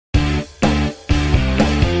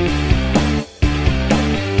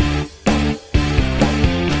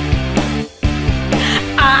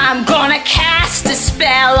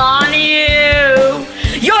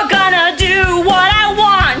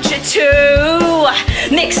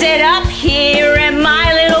Mix it up here in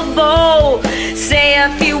my little bowl. Say a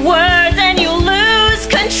few words and you lose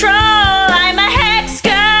control. I'm a hex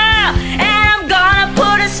girl and I'm gonna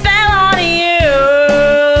put a spell on you.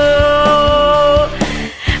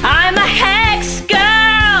 I'm a hex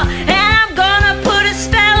girl and I'm gonna put a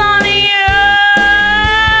spell on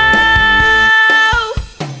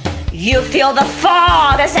you. You feel the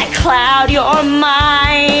fog as I cloud your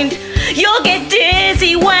mind. You'll get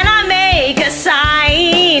dizzy when I make a sign.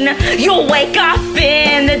 You'll wake up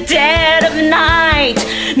in the dead of night,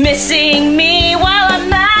 missing me while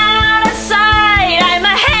I'm out of sight. I'm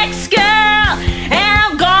a hex girl and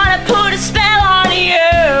I'm gonna put a spell on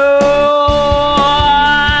you.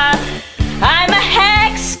 I'm a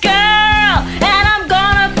hex girl and I'm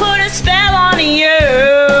gonna put a spell on you.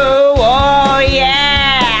 Oh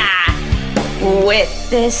yeah. With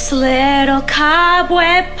this little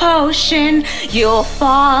cobweb potion, you'll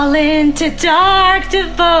fall into dark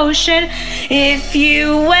devotion. If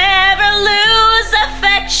you ever lose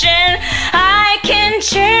affection,